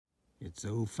It's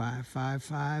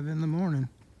 0555 in the morning.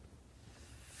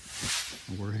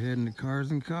 We're heading to Cars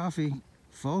and Coffee,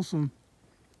 Folsom,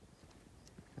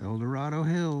 El Dorado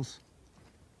Hills.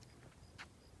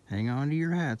 Hang on to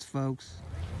your hats, folks.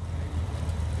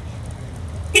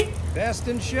 Best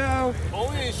in show.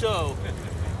 Only in show.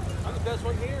 I'm the best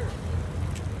one here.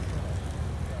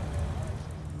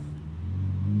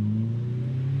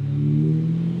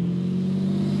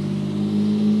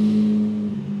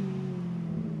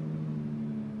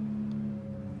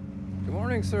 Good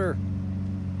morning, sir.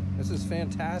 This is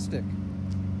fantastic.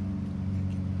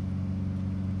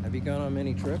 Have you gone on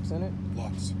many trips in it?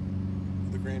 Lots.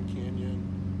 The Grand Canyon,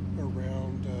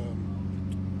 around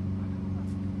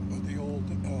the old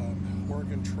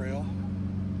Oregon Trail.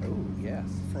 Oh, yes.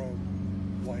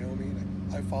 From Wyoming.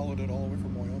 I followed it all the way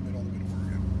from Wyoming all the way to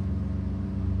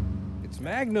Oregon. It's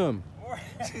Magnum.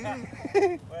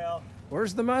 Well,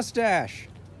 Where's the mustache?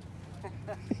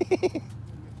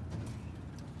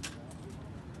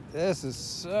 This is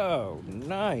so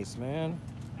nice, man.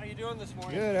 how you doing this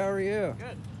morning? Good, how are you?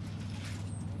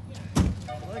 Good.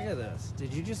 Look at this.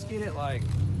 Did you just get it like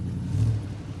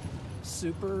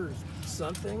super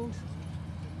something?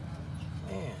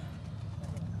 Man.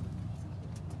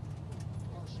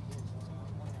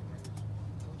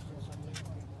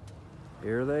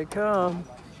 Here they come.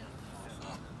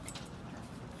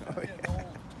 Oh, yeah.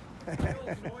 It's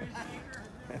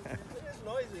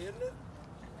noisy, isn't it?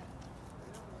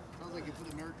 Sounds like it's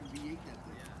an American V8 that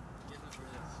thing.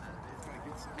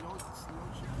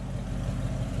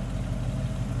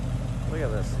 Look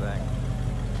at this thing.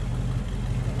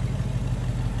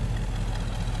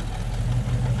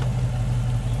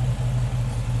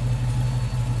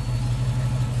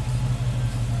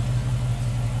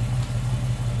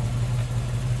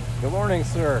 Good morning,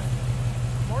 sir.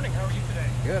 Good morning, how are you today?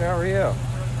 Good, how are you? Doing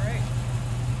great.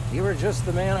 You were just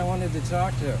the man I wanted to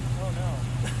talk to. Oh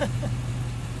no.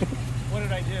 What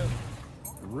did I do?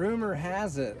 Rumor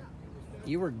has it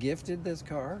you were gifted this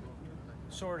car?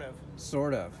 Sort of.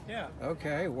 Sort of. Yeah.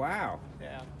 Okay, wow.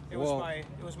 Yeah. It Well-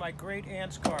 was my great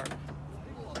aunt's car.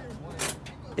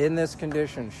 In this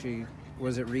condition,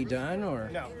 was it redone or?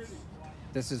 No.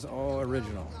 This is all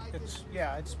original.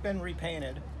 It's been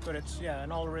repainted, but it's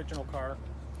an all original car.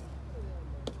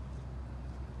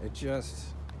 It just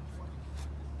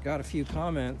got a few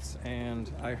comments and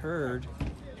I heard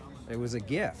it was a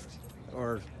gift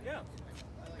or Yeah.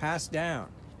 passed down.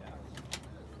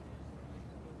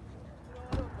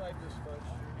 I don't like this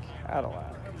much.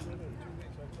 Cadillac.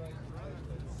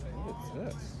 What's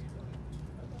this?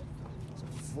 It's a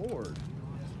Ford.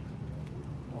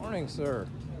 Morning, sir.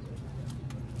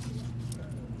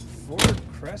 Ford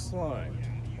Crestline.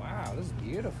 Wow, this is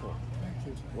beautiful.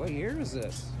 What year is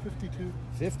this? 52.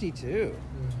 52.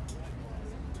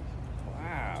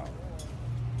 Wow.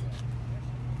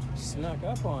 Snuck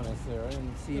up on us there. I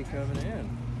didn't see you coming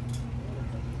in.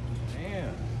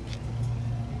 Man.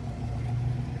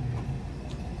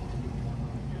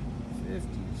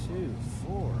 52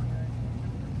 Ford.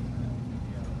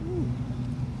 Ooh.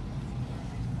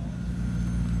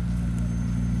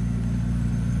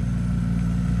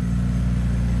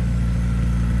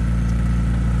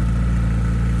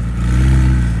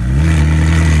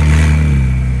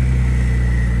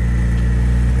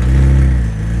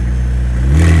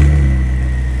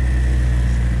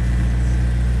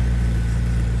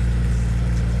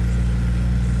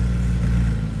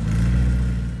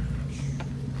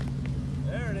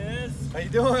 There it is. How you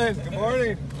doing? Good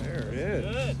morning. There it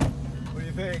is. Good. What do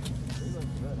you think? It looks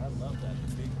good. I love that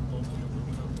big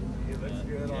aluminum. It looks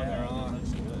good on their own.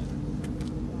 Looks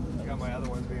good. I got my other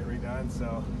ones being redone,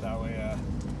 so that way,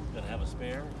 Gonna have a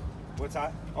spare? what's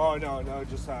that? Oh, no,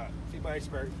 just, my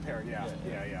spare pair, yeah.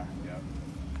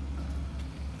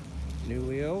 New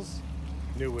wheels.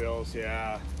 New wheels,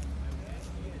 yeah.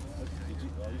 You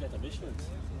got the Michelin's?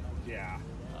 Yeah.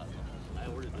 I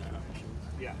ordered the Michelin's.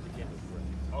 Yeah. They came with bread.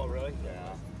 Oh, really?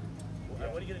 Yeah.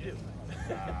 What are you gonna do?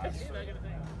 Nah, You're not gonna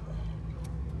think.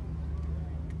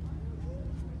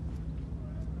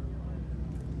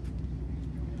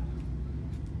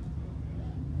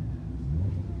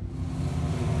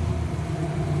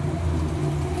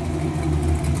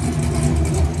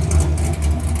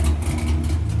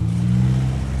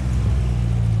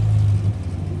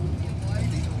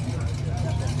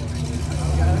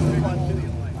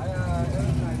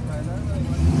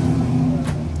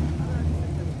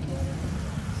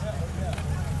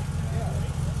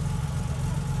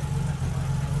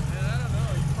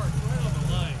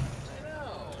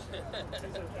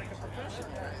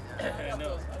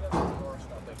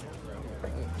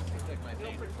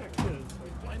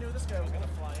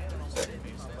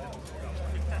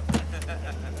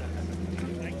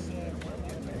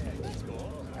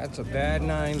 That's a bad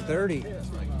 930. Looks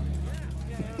like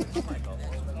a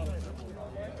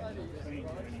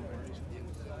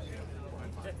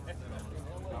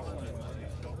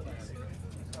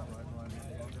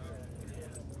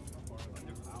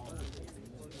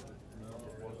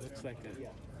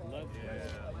love.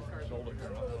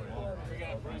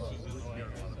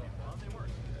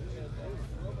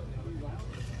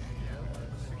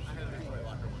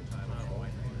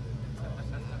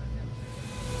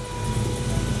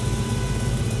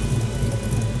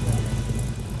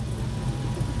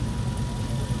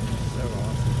 So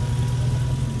awesome.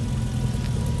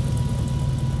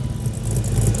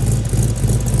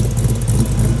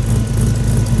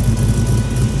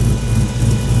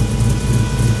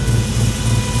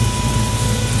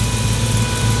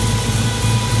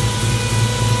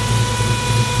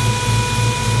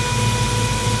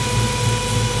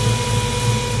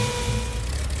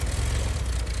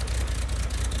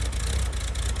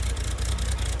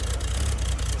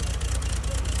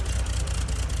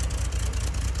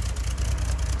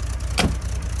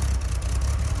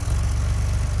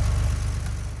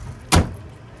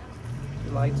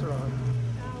 Your lights are on.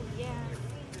 Oh, yeah.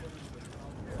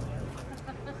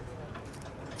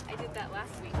 I did that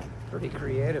last week. Pretty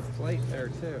creative plate there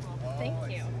too. Thank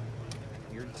you.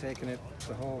 You're taking it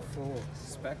the whole full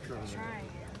spectrum. Trying.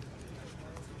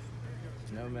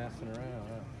 No messing around,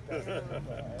 huh?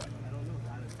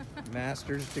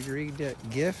 Master's degree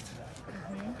gift.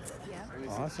 Yeah.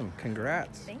 Awesome.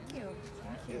 Congrats. Thank you.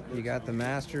 You got the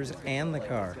master's and the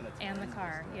car. And the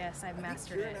car. Yes, I've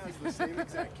mastered it. The same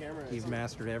exact camera. You've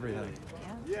mastered everything.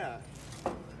 Yeah.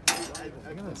 Yeah.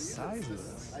 Look at the size of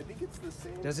this. I think it's the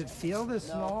same. Does it feel this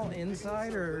small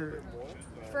inside or?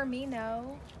 For me,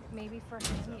 no. Maybe for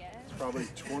him, yes. Probably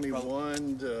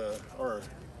 21 to, or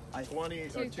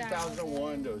 20, or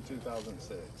 2001 to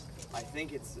 2006. I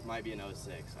think it might be an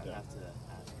 06. I'd have to ask.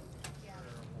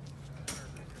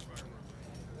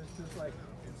 This is like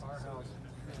our house.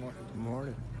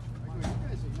 Morning. You guys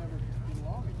have never been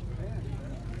long in Japan.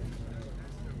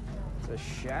 It's a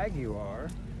Jaguar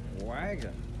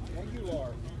wagon.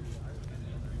 Jaguar.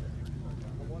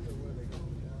 I wonder where they go.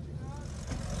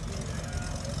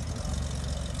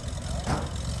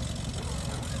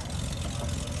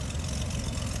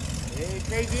 Hey,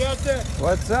 crazy out there.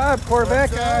 What's up, Corvette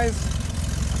What's up? guys?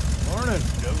 Morning.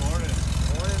 Good morning.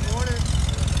 Morning.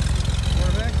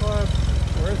 Corvette Club.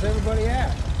 Where's everybody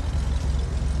at?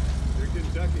 They're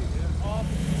Kentucky, yeah.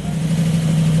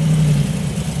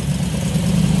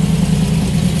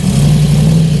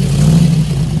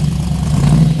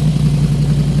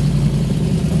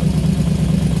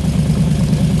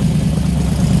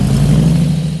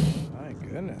 My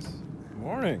goodness.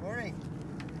 Morning. Morning.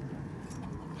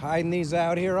 Hiding these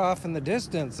out here off in the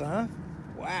distance, huh?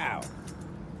 Wow.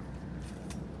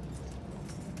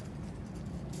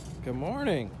 Good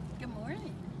morning. Good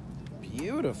morning.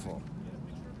 Beautiful.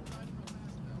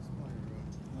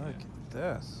 Look at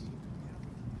this.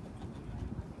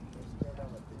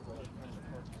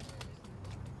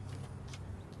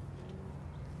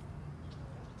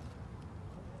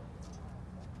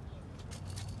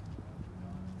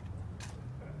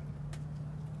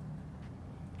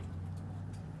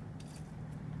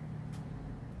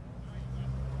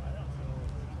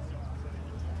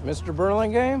 Mr.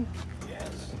 Burlingame?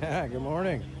 Yes. Yeah, good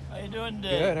morning. How you doing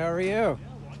today? Good, how are you?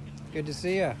 Good to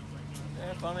see you. Yeah,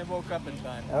 finally woke up in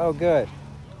time. Oh, good.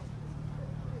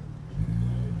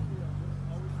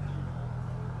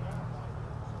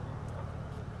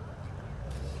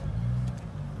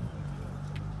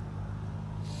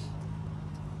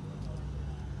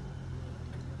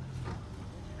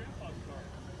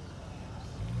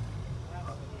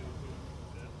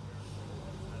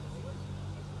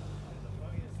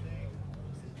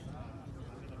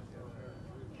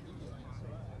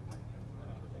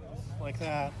 Like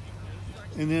that,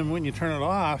 and then when you turn it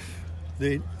off,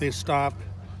 they stop,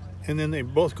 and then they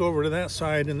both go over to that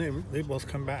side, and they both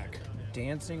come back.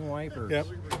 Dancing wipers. Yep.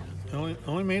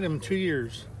 Only made them 2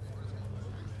 years.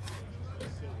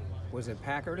 Was it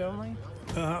Packard only?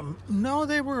 No,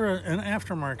 they were an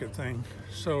aftermarket thing.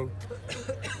 So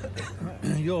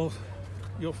you'll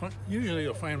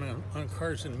usually find them on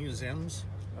cars in museums.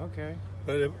 Okay.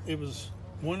 But it was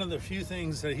one of the few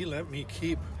things that he let me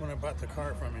keep when I bought the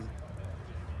car from him.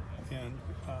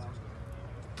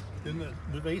 And then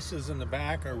the bases in the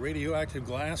back are radioactive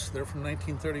glass. They're from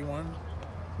 1931.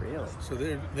 Really? So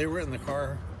they were in the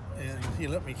car, and he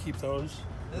let me keep those.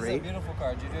 This is a beautiful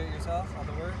car. Did you do it yourself on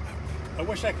the work? I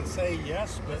wish I could say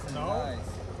yes, but no. Nice.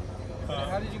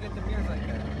 How did you get the mirrors like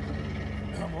that?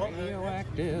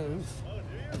 Radioactive.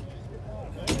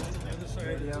 And this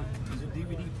side is a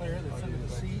DVD player that's under the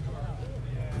seat.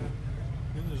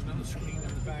 Then there's another screen in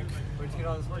the back. Where'd you get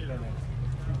all this work done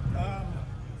there?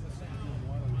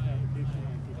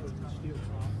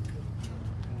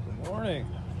 Good morning.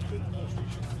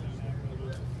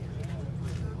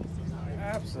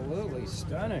 Absolutely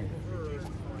stunning.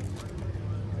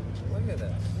 Look at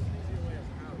this.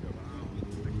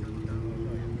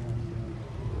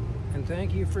 And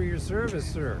thank you for your service,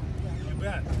 sir. You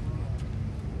bet.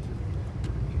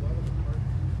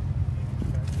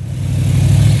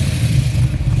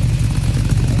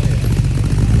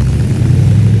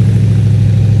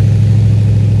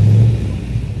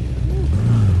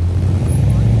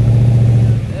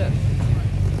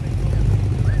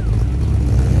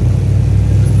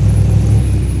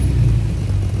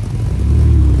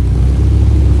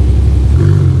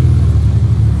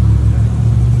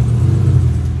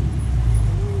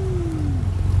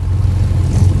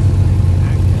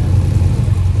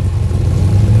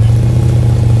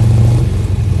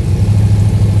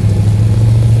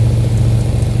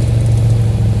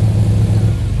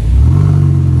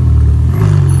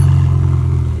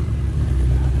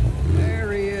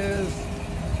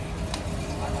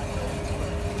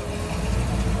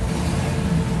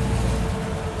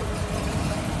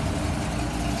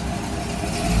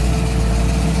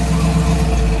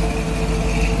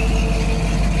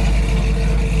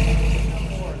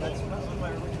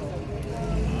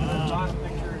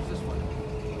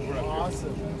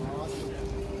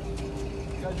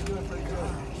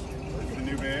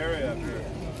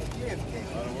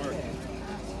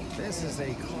 This is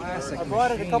a classic. I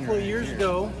brought it a couple of years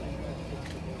ago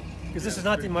because this is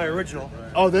not my original.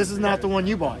 Oh, this is not the one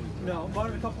you bought? No, bought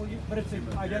it a couple of years, but it's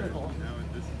identical.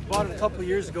 Bought it a couple of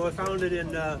years ago. I found it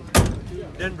in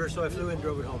Denver, so I flew in and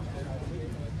drove it home.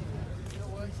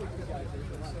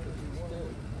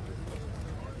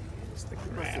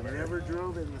 I never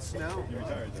drove in the snow. You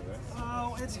retired though, right?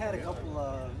 Oh, it's had a couple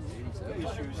of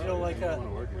issues, you know, like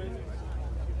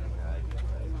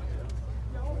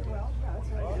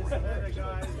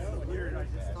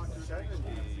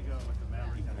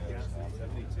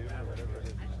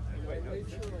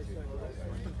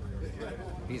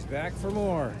He's back for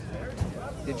more.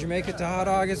 Did you make it to Hot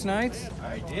August Nights?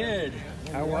 I did.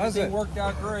 How was it? Everything worked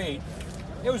out great.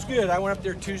 It was good. I went up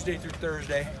there Tuesday through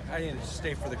Thursday. I didn't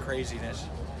stay for the craziness.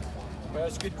 But it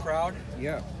was a good crowd.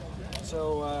 Yeah.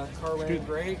 So car ran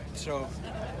great. So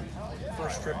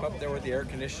first trip up there with the air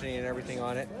conditioning and everything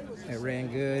on it. It ran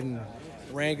good. And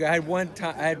ran good. I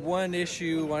had one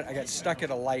issue. I got stuck at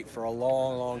a light for a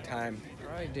long, long time.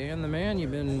 All right, Dan the man,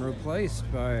 you've been replaced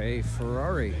by a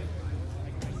Ferrari.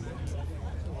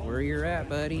 Where you're at,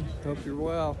 buddy. Hope you're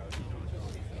well.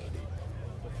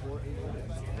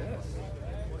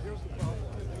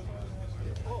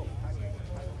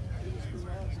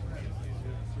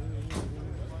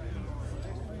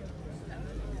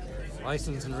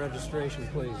 License and registration,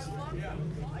 please.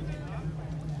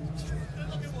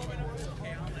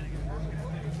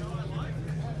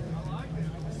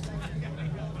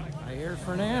 I hear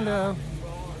Fernando.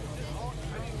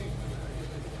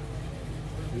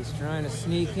 He's trying to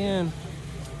sneak in.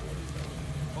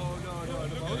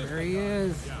 There he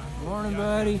is. Morning,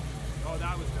 buddy.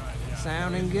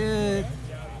 Sounding good.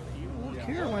 Look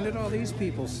here, when did all these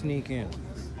people sneak in?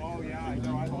 Oh yeah, I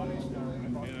know. I bought it.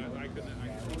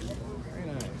 Very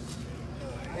nice.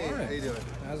 Hey, how you doing?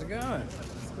 How's it going?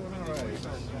 It's going all right.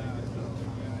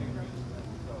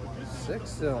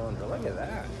 6-cylinder, look at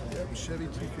that. Yep, Chevy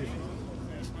 250.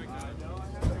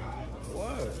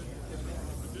 Whoa.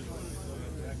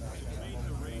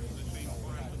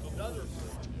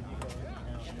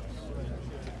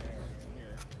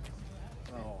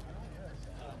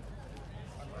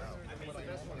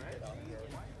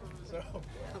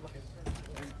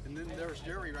 And then there's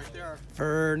Jerry right there.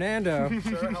 Fernando.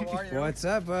 Sir, how are you? What's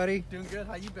up, buddy? Doing good.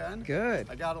 How you been? Good.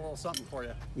 I got a little something for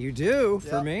you. You do?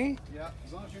 For Yep. me? Yeah,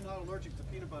 as long as you're not allergic to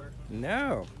peanut butter.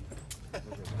 No.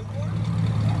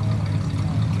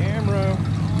 Camera.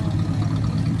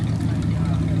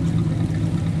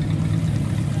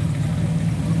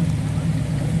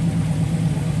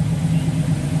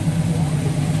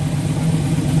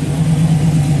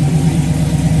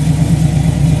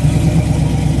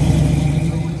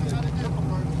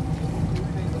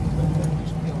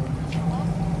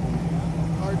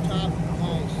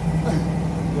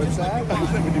 What's that?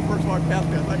 When you first walked past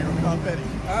me, I thought you were confetti.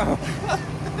 Oh.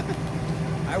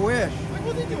 I wish. Like,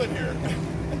 what are they doing here?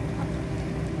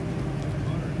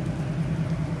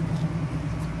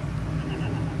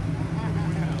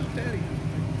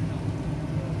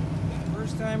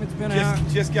 First time it's been out.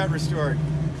 Just got restored.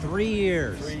 3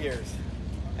 years. 3 years.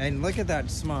 And look at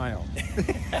that smile.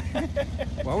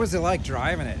 What was it like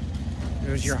driving it?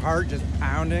 Was your heart just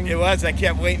pounding? It was. I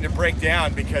kept waiting to break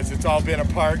down because it's all been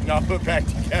apart and all put back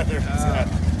together. Man.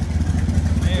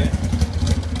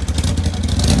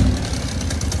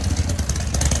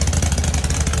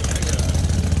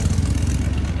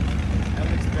 That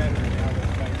looks better now that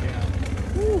it's back down.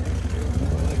 Woo.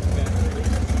 It looks better.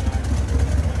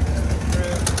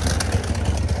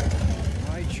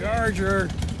 My Charger.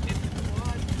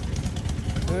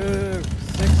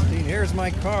 16. Here's my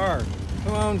car.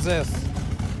 Who owns this?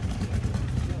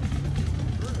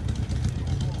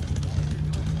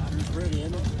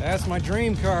 That's my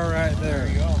dream car right there.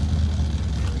 There you go.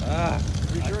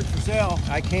 Pretty sure it's for sale.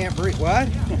 I can't breathe. What? I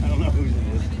don't know whose it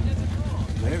is.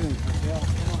 Everything's for sale.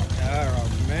 Oh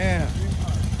man.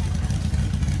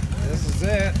 This is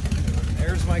it.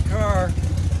 There's my car.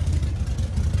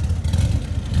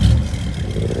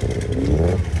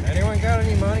 Anyone got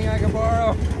any money I can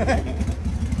borrow?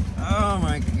 Oh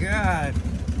my God.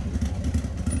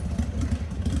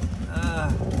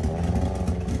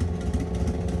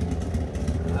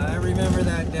 I remember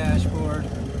that dashboard.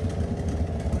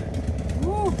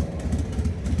 Woo.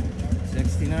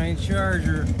 69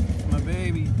 Charger. It's my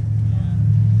baby.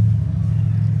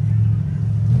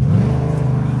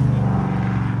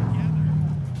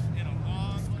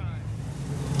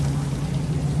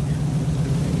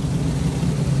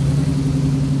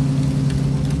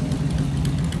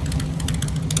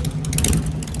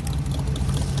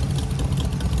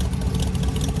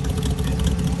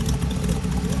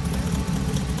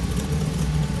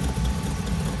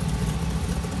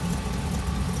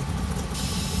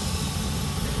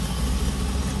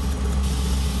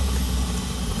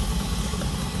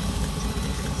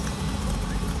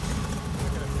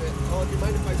 Oh, do you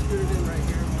mind if I scoot it in right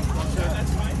here? Yeah,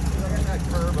 that's fine. I got that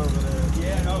curb over there.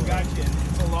 Yeah, no, gotcha.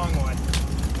 It's a long one.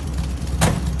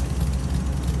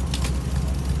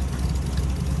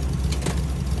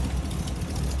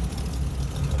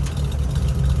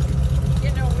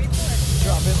 You know, we put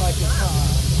Drop it like it's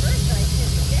hot. first I said,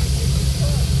 yeah, you can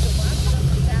pull it so I'm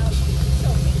coming out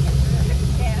so we can run it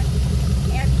back.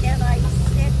 And I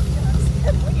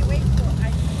said, what are you waiting for?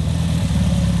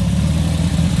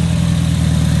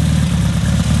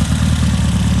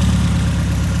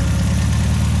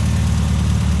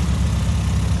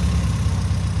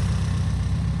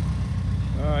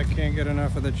 Oh, I can't get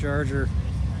enough of the Charger.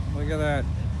 Look at that.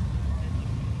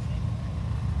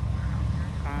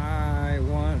 I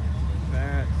want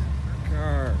that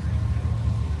car.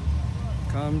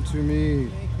 Come to me.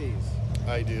 Make these.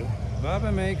 I do.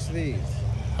 Bubba makes these.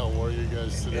 How are you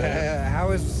guys today? How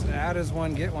does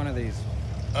one get one of these?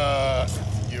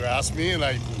 You ask me and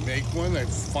I make one. I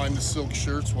find the silk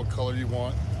shirts, what color you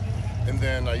want. And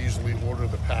then I usually order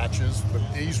the patches, but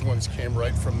these ones came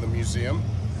right from the museum.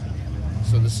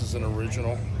 So this is an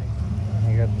original.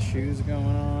 You got the shoes going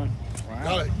on.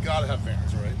 Wow. Gotta have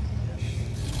Vans, right?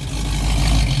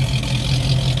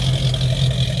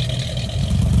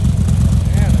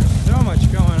 Man, there's so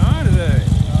much going on today.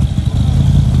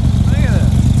 Look at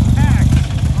this. Packed.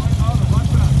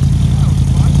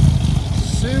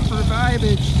 Super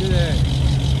vibage today.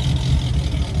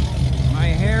 My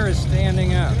hair is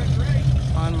standing up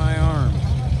on my arm.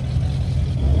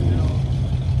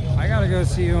 I gotta go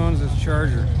see who owns this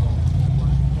Charger.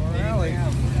 Rally.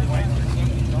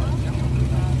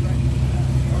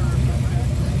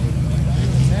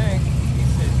 Tank.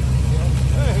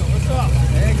 Hey, what's up?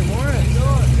 Hey, good morning.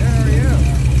 How you doing?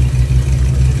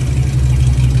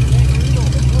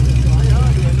 Good, how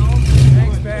are you?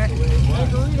 Thanks, back.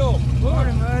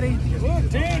 Morning, buddy. Look,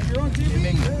 Tank, you're on TV.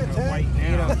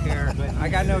 You don't care, but I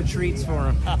got no treats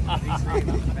for him.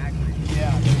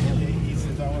 Yeah, he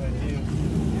says I want to do.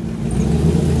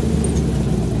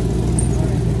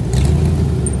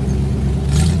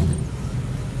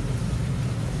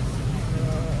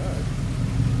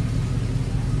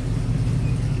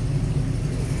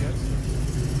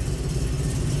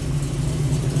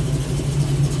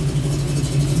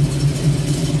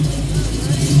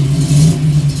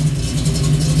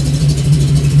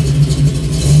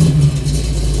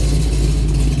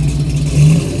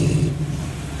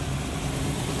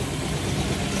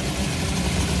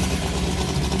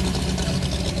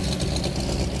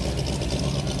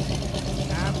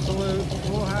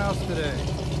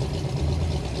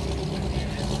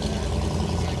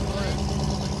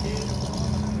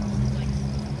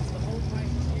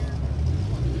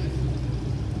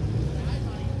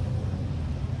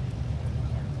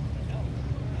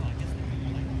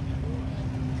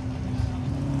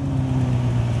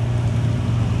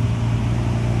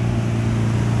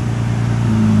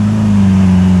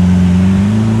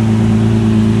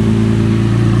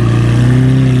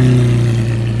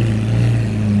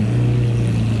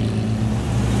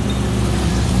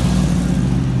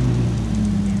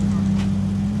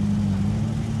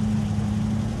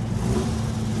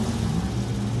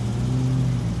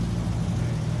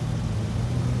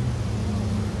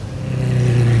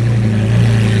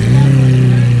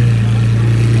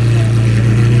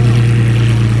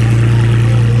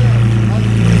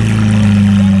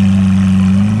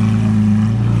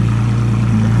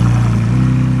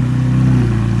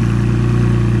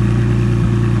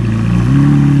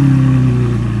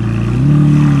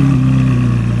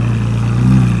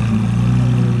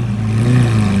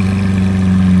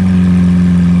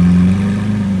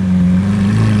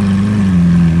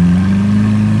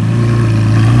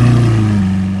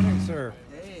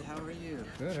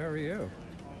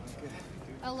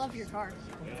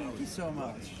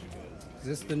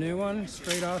 this the new one,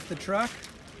 straight off the truck?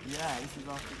 Yeah, this is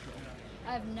off the truck.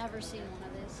 I've never seen one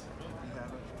of these. You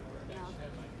haven't?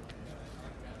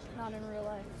 No. Not in real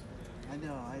life. I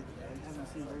know, I haven't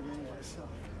seen very many myself.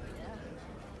 Yeah.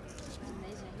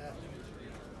 Amazing.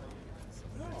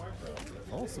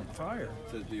 Folsom Fire.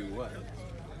 To do what?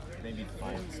 Maybe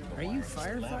find some. Are you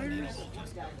firefighters?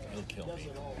 He'll kill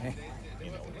me. Hey,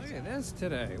 look at this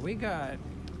today. We got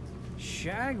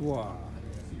Jaguar,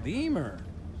 Beamer.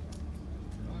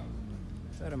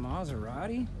 Is that a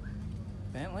Maserati?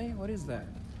 Bentley? What is that?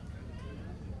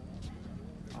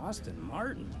 Aston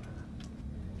Martin.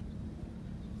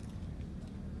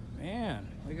 Man,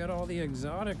 we got all the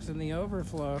exotics in the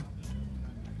overflow.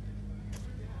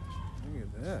 Look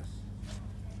at this.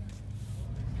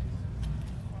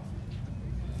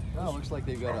 Well, looks like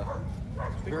they've got a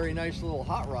very nice little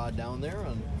hot rod down there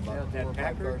on about 4 or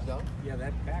 5 cars down. Yeah,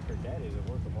 that Packard, that is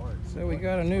a work of art. So we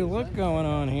got a new look going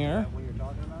on here. What you're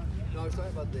talking about? No, I was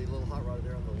talking about the little hot rod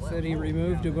there on the left. Said he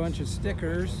removed a bunch of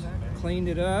stickers, cleaned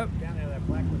it up, Down there, that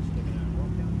black one's sticking out.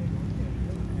 Walk down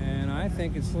there. and I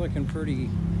think it's looking pretty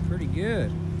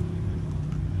good.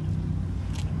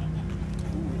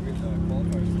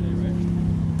 Qualifiers today, right?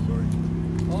 Sorry.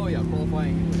 Oh yeah,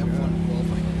 qualifying. We have fun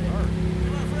qualifying today.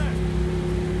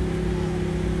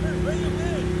 Where you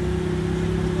been?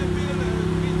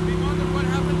 We wonder what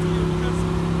happened to you because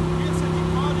he said he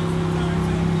called you 3 times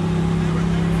and never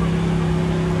heard from you.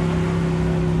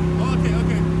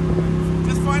 Okay.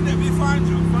 Just find it. We find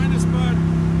you. Find a spot.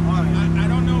 I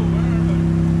don't know where, but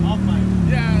I'll find it.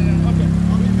 Yeah. Okay.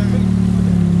 I'll be back.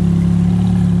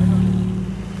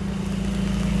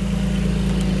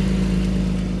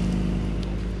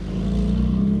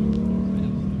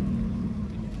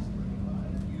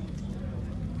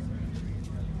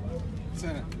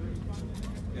 Senate.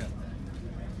 Yeah.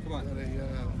 Come on. Is that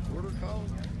a border collie?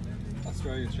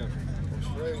 Australian Shepherd.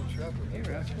 Australian Shepherd. Hey,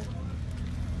 Rascal.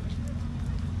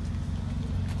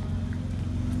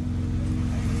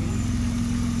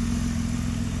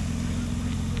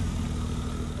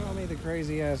 Call me the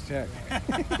crazy Aztec.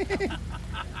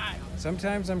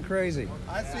 Sometimes I'm crazy.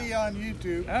 I see you on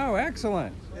YouTube. Oh,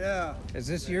 excellent. Yeah. Is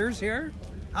this yours here?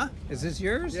 Huh? Is this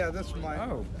yours? Yeah, this is mine.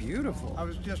 Oh, beautiful. I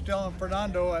was just telling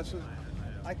Fernando, I said,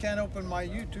 I can't open my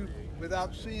YouTube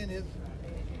without seeing his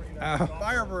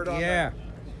Firebird on yeah. there.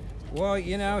 Well,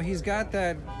 you know, he's got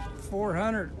that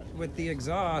 400 with the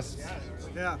exhaust.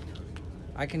 Yeah.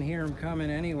 I can hear him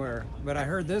coming anywhere. But I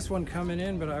heard this one coming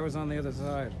in, but I was on the other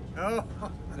side. Oh.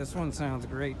 This one sounds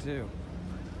great, too.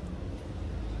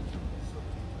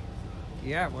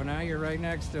 Yeah, well, now you're right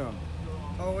next to him.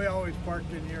 Oh, we always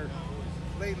parked in here.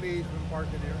 Lately, he's been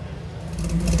parking here.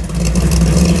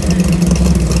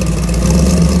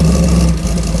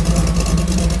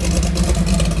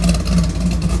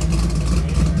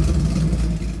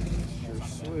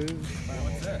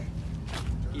 What's that?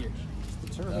 Here. The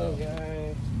turbo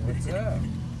guy. What's up?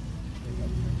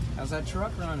 How's that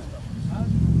truck running?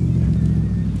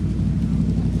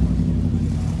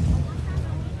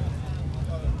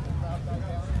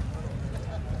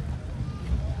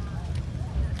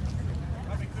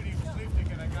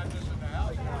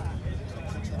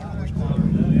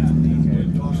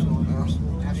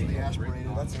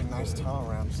 That's a nice tunnel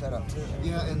round setup too.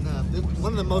 Yeah, and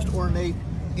one of the most ornate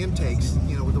intakes,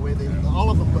 you know, with the way they,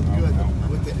 all of them look good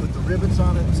with the rivets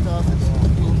on it and stuff. It's a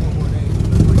little more ornate.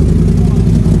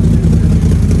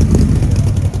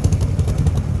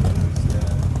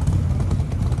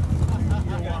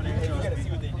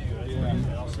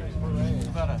 It's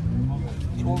about a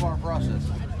 12-hour process.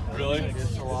 Really?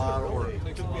 It's a lot of work.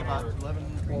 It took me about 12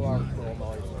 hours for all my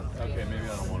life. Okay, maybe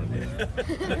I don't want to do it.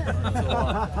 That's a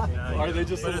lot. Are they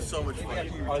just? But it's so much fun.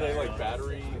 Are they like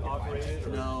battery operated? Or?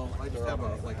 No, I just have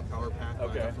a power pack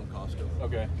from Costco.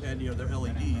 Okay. And you know they're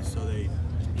LEDs, so they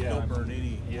don't burn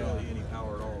really any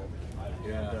power at all.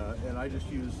 Yeah. And I just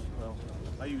use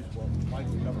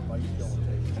mine's covered by yellow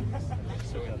tape.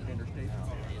 So interstate.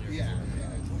 Yeah.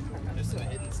 There's some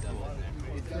hidden stuff in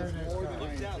there. It does more than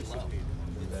Look down low.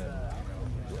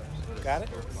 Got it?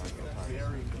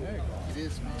 It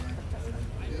is, man.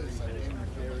 It is. I am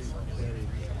very, very.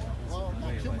 Well,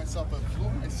 I'll kill myself, but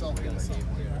floor myself in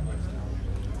somewhere.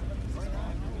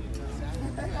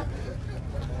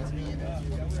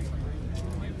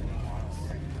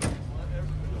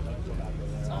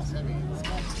 It's heavy.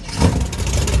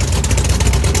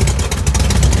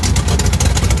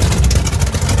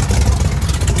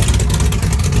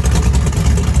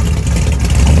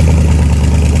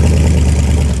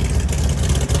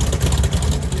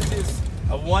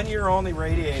 A 1-year only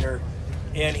radiator,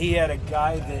 and he had a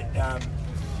guy that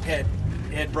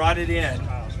had brought it in,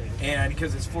 and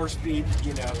because it's 4-speed,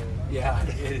 you know, yeah.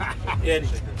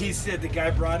 He said the guy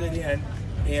brought it in,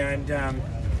 and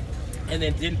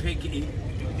then didn't pick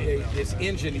his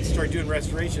engine. He started doing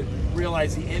restoration,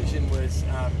 realized the engine was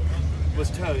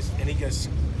toast, and he goes,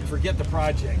 "Forget the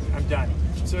project, I'm done."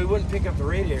 So he wouldn't pick up the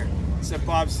radiator. So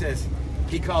Bob says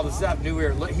he called us up, knew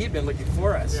he had been looking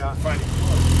for us. Yeah.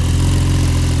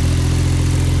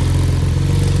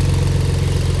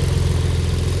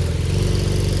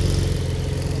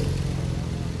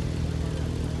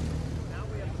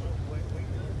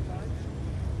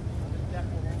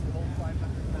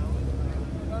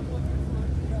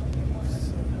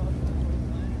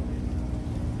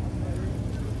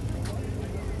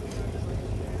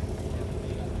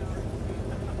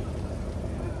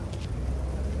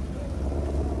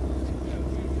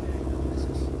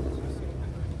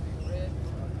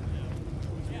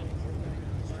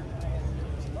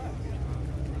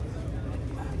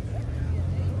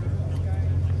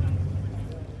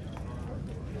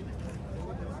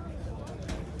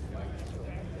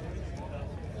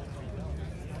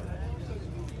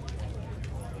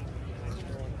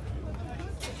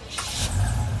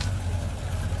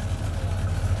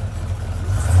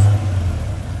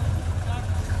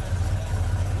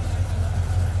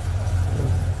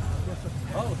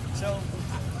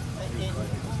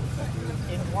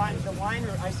 Finding the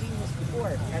winery, I've seen this before,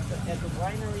 at the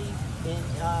winery in,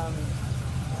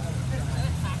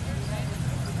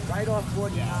 right off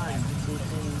 49,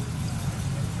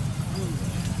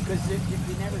 because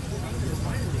you never see the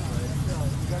winery.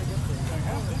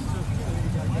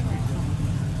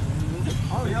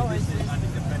 Oh, no,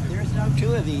 there's no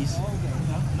two of these.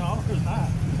 No, there's not.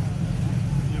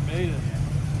 You made it.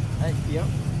 Yep.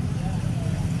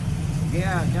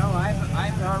 Yeah, no,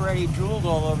 I've already drooled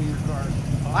all over your car.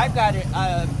 I've got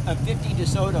a 50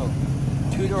 DeSoto,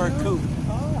 2-door coupe.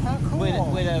 Oh, how cool.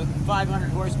 With a 500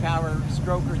 horsepower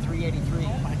stroker 383.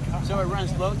 Oh my God. So it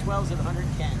runs low 12s at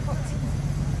 110.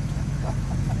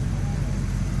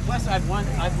 Plus I've won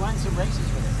some races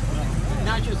with it.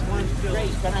 Not just one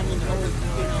race, but I mean,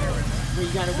 where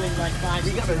you got to win like 5,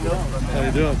 6 in a row. How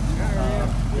you doing?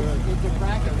 It's a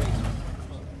bracket race.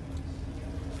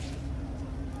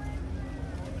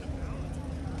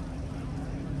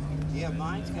 Yeah,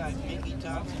 mine's got Mickey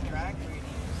Thompson track radios.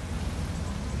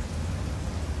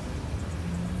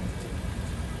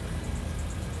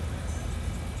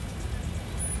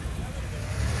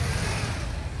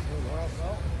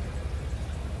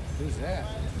 Who's that?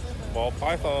 Ball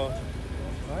python.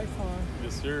 Python.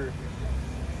 Yes, sir.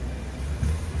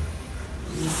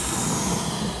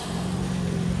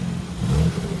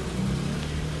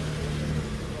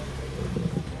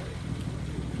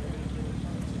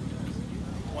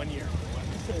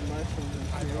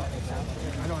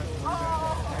 I don't have to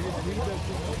worry about that.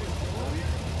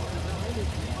 I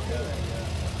just read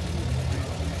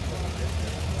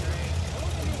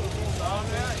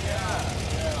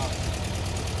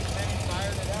Then he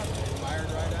fired it up. He fired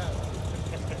right up.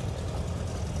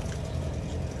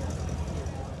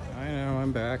 I know,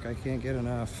 I'm back. I can't get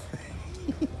enough.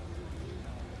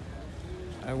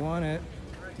 I want it.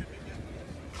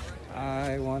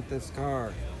 I want this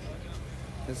car.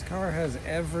 This car has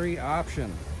every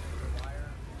option.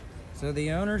 So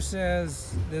the owner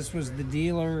says this was the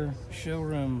dealer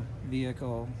showroom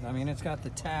vehicle. I mean, it's got the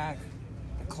tack,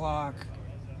 the clock,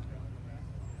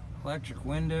 electric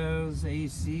windows,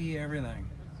 AC, everything.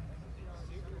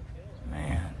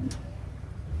 Man.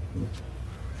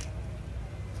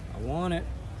 I want it.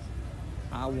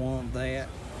 I want that.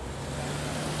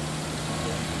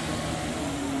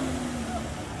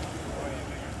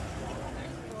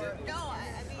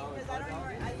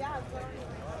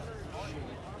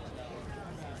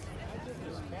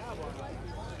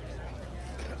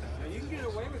 You can get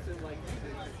away with it like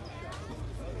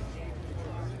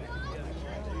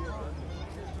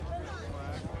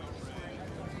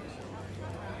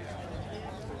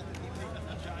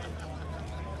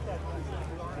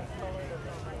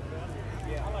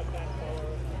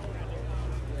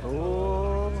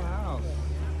Oh, wow.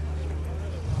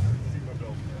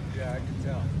 Yeah, I can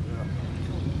tell.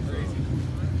 Crazy.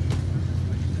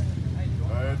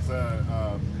 It's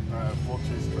a full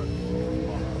chase truck.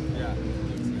 Yeah.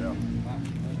 Yeah.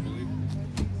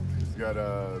 It's got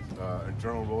a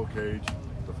internal roll cage,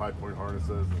 the 5-point harnesses.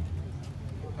 And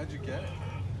how'd you get it?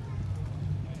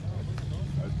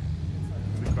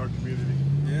 The car community.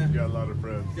 Yeah. You got a lot of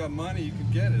friends. You got money, you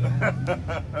can get it.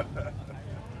 Huh?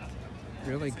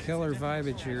 Really killer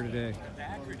vibage here today.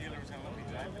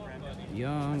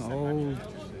 Young, old.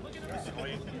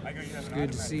 It's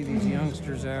good to see these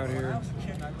youngsters out here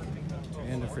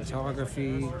into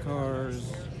photography,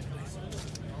 cars,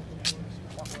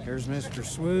 There's Mr.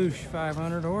 Swoosh,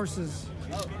 500 horses.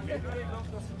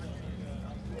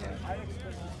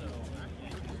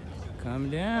 Come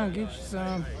down, get you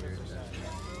some.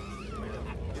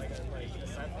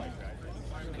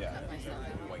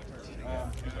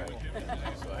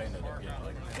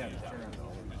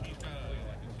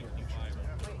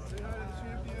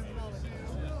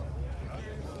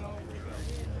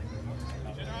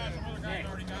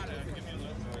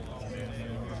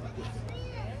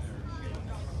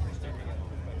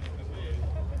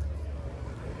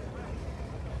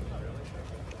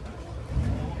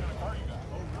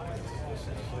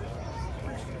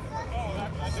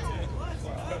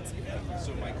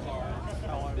 So my car,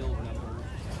 build number.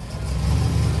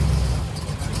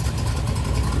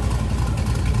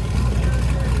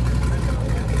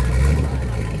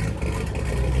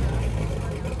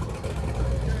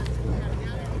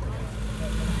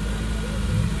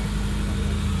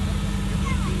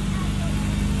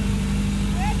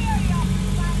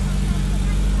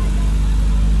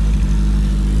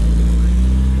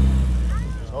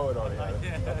 Oh, it already had it.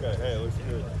 Okay, hey, it looks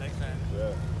good. Thanks, man.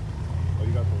 Yeah. Oh,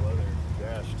 you got the leather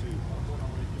dash too.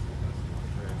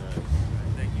 Very nice.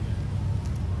 Thank you.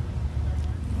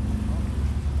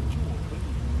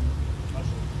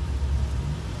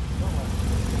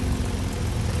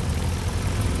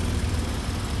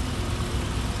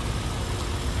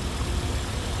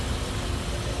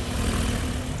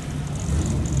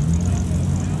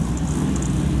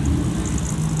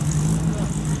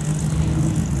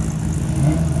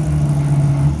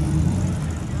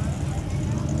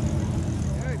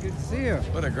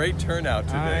 What a great turnout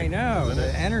today. I know, isn't the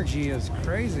it? energy is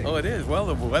crazy. Oh, it is. Well,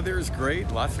 the weather is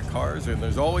great, lots of cars, and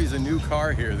there's always a new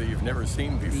car here that you've never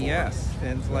seen before. Yes,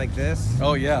 and it's like this.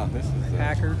 Oh, yeah. This is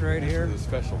Packard right here. This is a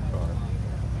special car.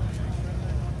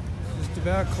 Just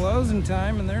about closing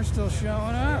time, and they're still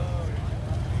showing up.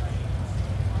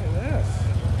 Look at this.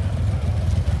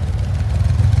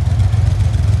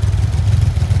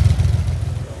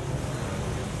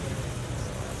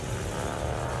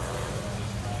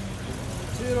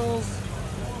 Toodles.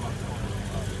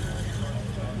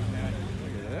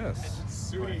 Look at this.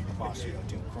 Sweet. The boss you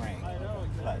do crank,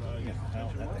 but you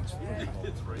know that thing's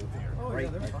it's right there. Oh yeah,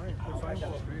 they're fine. They're fine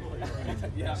down the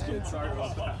street. Yeah, sorry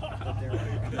about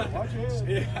that. Watch it.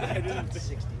 Yeah, I didn't.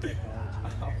 60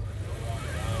 technology.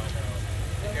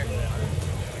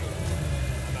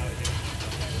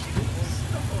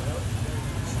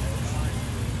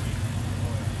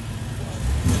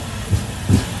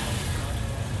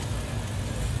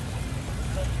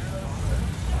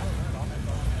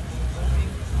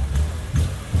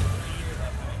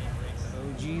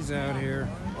 OGs out here.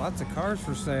 Lots of cars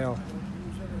for sale.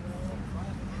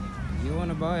 You want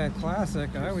to buy a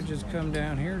classic, I would just come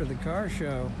down here to the car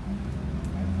show.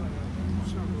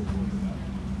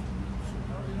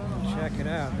 Check it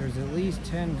out. There's at least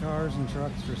 10 cars and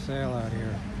trucks for sale out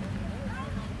here.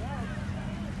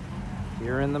 If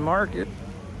you're in the market,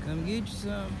 come get you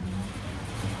some.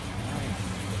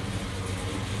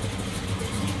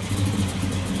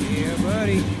 Yeah,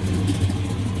 buddy.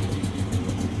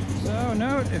 So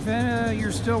note, if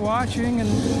you're still watching and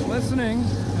listening,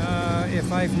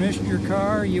 if I've missed your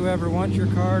car, you ever want your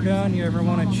car done, you ever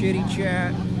want a chitty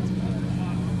chat,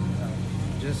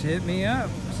 just hit me up,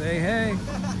 say hey.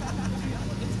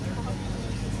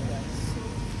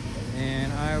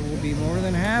 And I will be more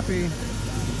than happy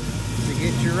to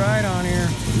get you right on here.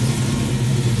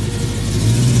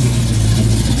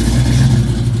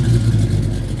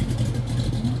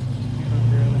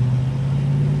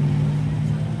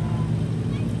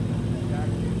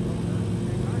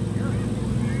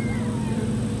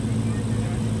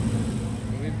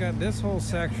 Got this whole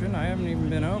section. I haven't even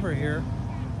been over here.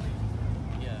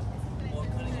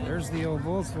 There's the old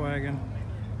Volkswagen.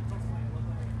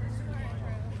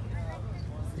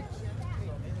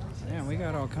 Man, we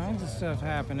got all kinds of stuff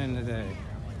happening today.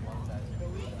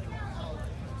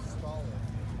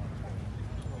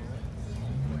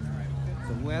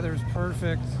 The weather's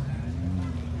perfect.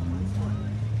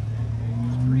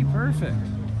 It's pretty perfect.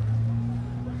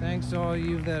 Thanks to all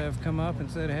you that have come up and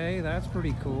said, hey, that's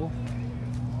pretty cool.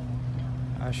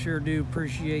 I sure do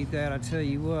appreciate that, I tell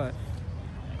you what.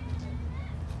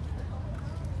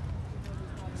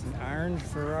 It's an iron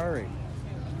Ferrari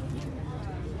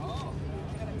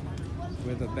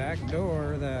with a back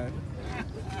door that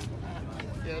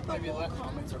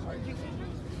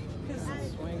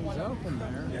swings open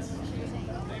there.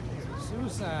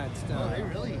 Suicide stuff. Oh,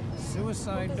 really?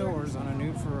 Suicide doors on a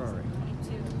new Ferrari.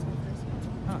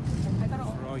 Huh.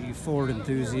 For all you Ford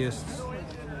enthusiasts.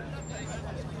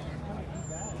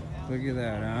 Look at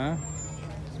that, huh?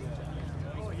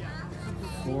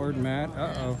 Ford, Matt.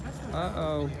 Uh-oh.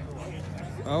 Uh-oh.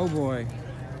 Oh, boy.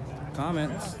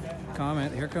 Comments.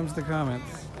 Comment. Here comes the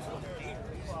comments.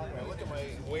 I look at my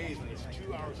Waze and it's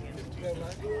 2 hours and 15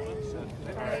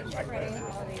 minutes.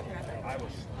 I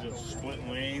was just splitting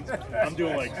lanes. I'm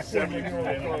doing like 70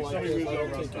 lanes. Somebody moves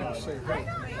over on top.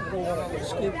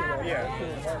 Yeah.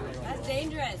 That's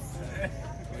dangerous.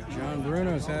 John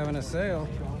Bruno's having a sale.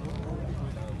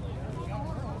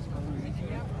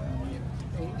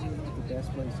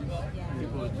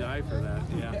 People would die for that,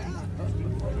 yeah.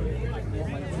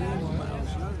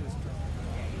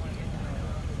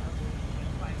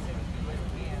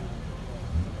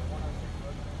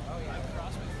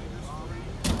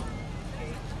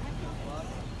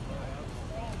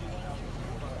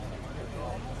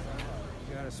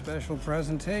 Got a special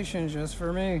presentation just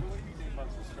for me.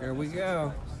 Here we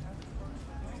go.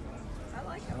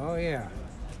 Oh yeah.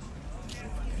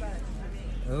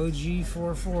 OG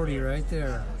 440 right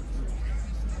there.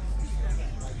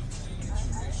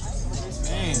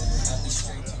 Man.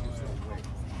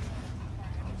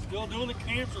 Still doing the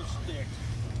cancer stick.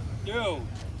 Dude.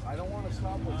 I don't want to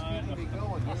stop what's keeping me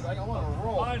going, dude. I don't want to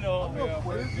roll. I know. I'm Yeah,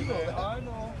 quit. You know that. I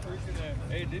know. Freaking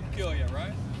A. Hey, it didn't kill you,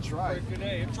 right? It tried. Freaking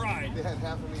A. It tried. They had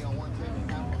half of me on one table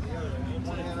and half on the other.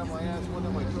 One hand on my ass, one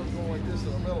on my throat, going like this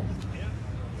in the middle.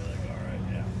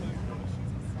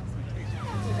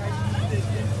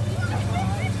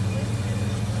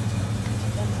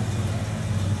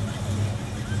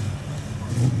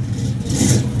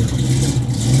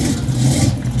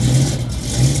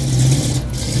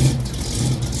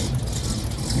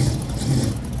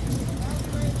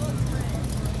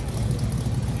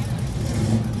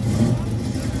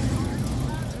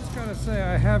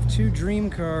 I have two dream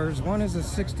cars. One is a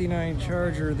 69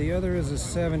 Charger, the other is a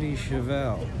 70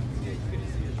 Chevelle.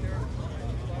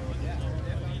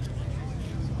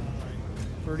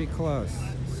 Pretty close.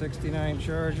 69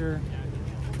 Charger.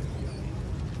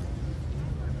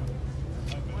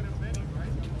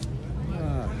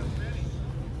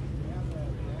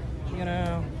 You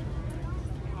know,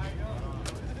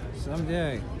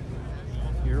 someday,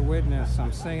 your witness,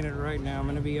 I'm saying it right now, I'm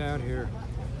going to be out here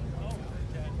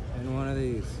in one of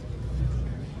these,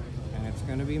 and it's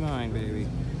gonna be mine, baby.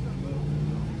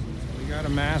 We got a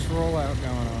mass rollout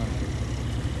going on.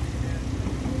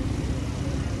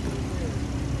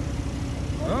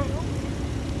 Oh,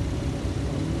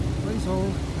 please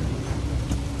hold.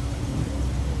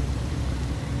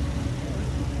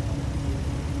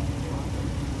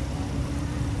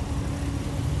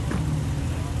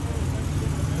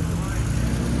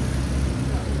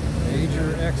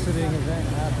 Major exiting event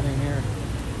happening here.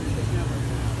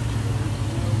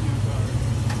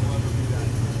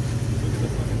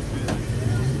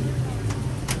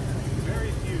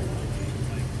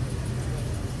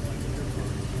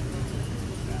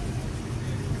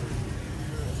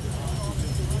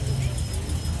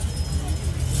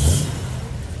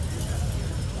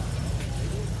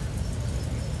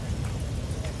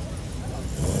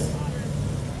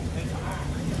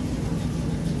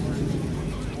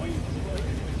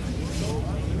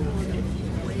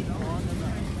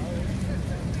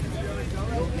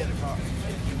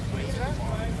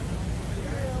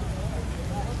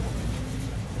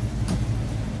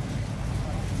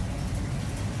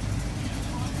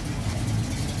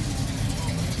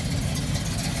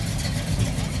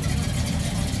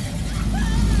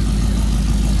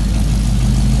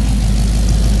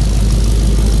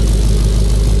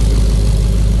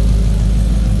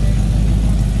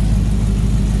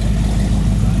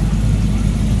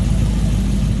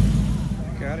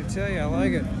 Tell you, I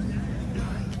like it.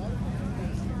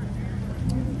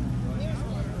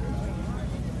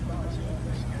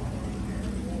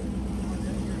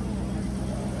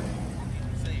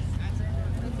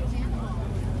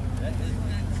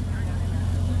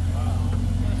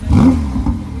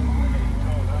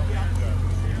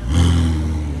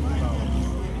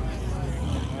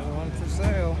 Another one for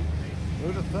sale.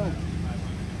 Who'd have thunk?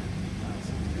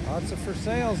 Lots of for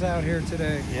sales out here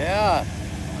today. Yeah.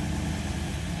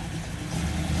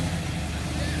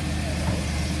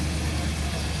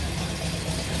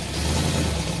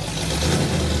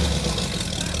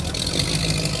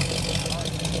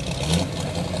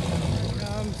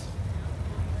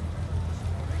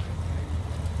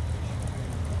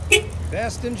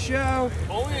 Best in show.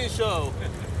 Only in show.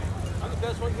 I'm the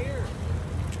best one here.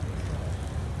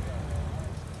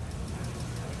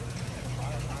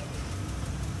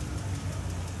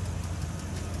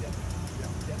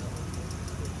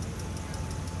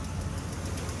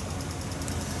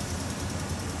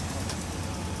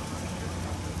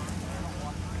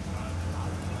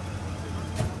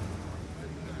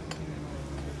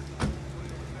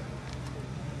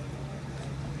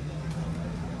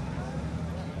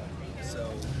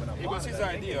 It was his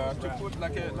idea to put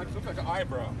like look like an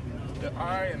eyebrow, the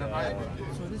eye and an eyebrow.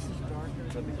 So this is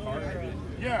darker.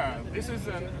 Yeah, this is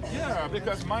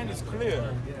because mine is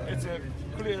clear. It's a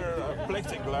clear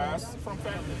plexiglass from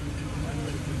factory.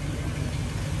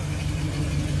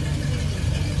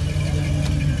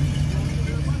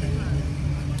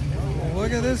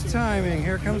 Look at this timing.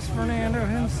 Here comes Fernando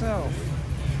himself.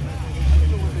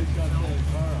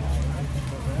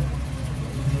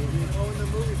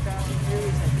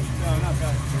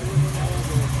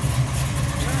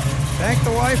 Thank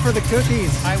the wife for the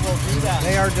cookies. I will do that.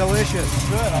 They are delicious.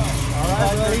 Good. All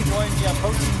right, buddy. Enjoying the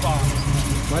protein bomb.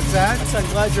 What's that? I said, I'm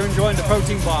glad you're enjoying the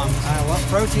protein bomb. I love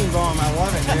protein bomb. I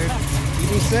love it, dude. You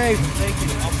be safe. Thank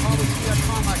you. I'll probably see you at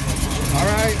Carmichael. All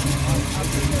right.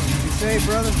 Be safe,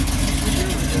 brother.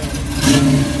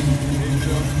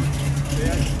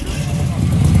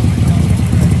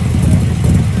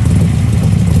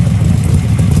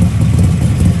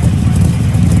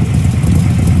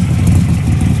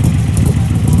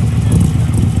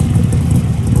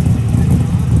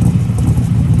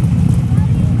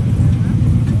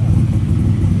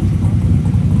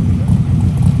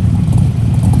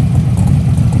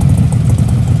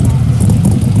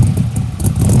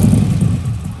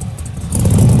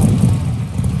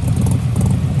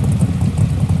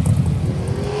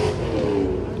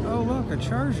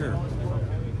 Charger.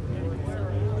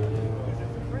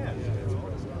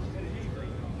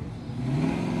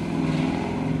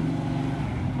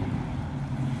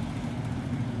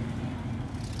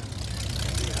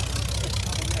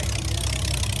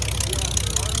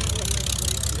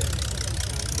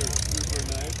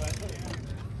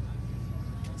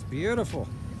 It's beautiful.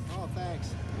 Oh, thanks.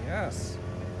 Yes.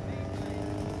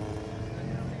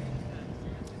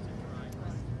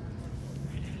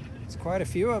 Quite a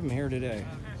few of them here today.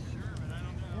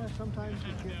 Yeah, sometimes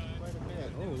you get quite a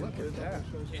bit. Oh, look at that.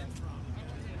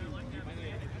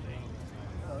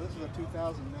 Oh, this is a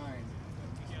 2009.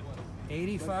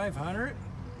 8500?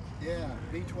 Yeah,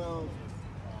 V12.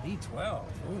 V12.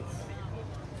 Oof.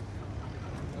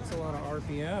 That's a lot of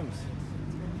RPMs.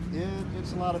 Yeah,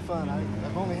 it's a lot of fun.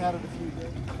 I've only had it a few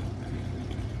days.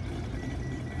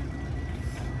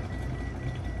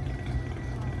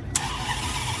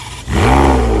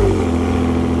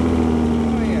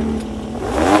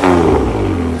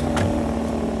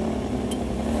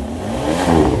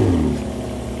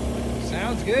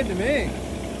 Good to me.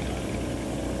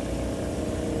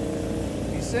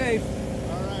 Be safe.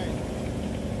 All right.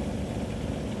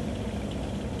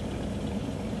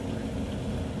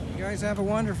 You guys have a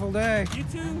wonderful day. You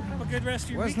too. Have a good rest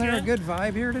of your Wasn't weekend. there a good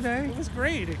vibe here today? It was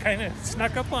great. It kind of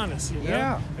snuck up on us, you know?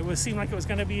 Yeah. It seemed like it was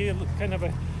going to be kind of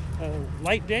a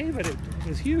light day, but it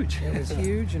was huge. It was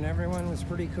huge, and everyone was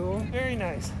pretty cool. Very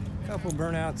nice. A couple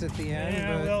burnouts at the end.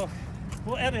 Yeah, but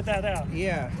we'll edit that out.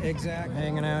 yeah, exactly.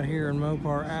 Hanging out here in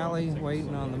Mopar Alley,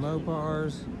 waiting on the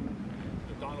Mopars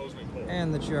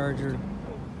and the Charger.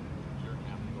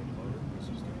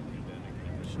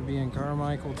 Should be in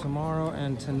Carmichael tomorrow,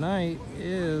 and tonight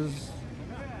is,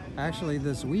 actually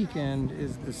this weekend,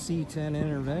 is the C10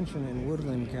 intervention in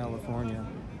Woodland, California.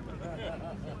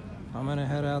 I'm gonna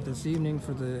head out this evening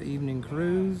for the evening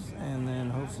cruise, and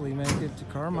then hopefully make it to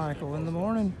Carmichael in the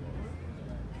morning.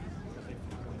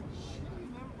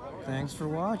 Thanks for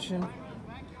watching.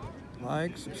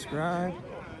 Like, subscribe.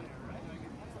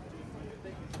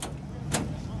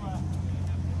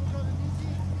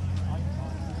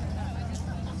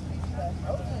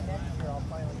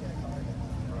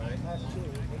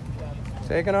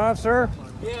 Taking off, sir?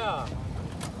 Yeah.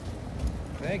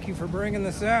 Thank you for bringing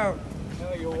this out.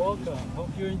 No, you're welcome. Hope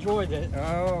you enjoyed it.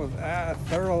 Oh,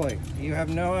 thoroughly. You have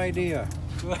no idea.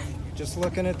 Just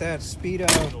looking at that Speedo.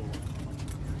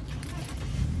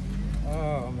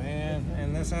 Oh, man.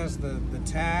 And this has the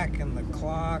tack and the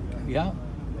clock. Yeah.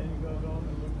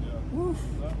 Woof.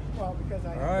 All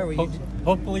right, well,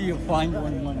 hopefully you'll find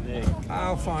one day.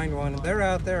 I'll find one. They're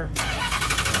out there.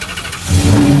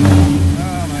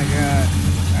 Oh, my God.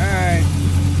 All right.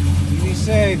 You be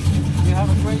safe. You have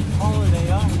a great holiday,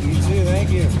 huh? You too.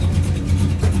 Thank you.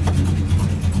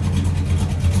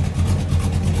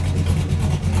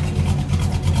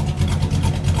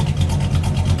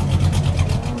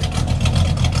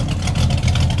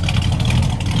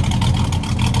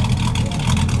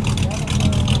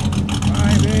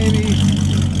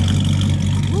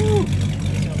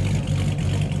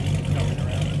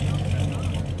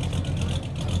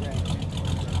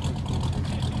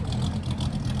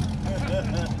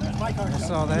 I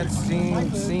saw that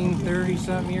scene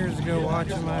 30-something years ago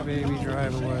watching my baby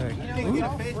drive away. Ooh,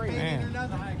 man.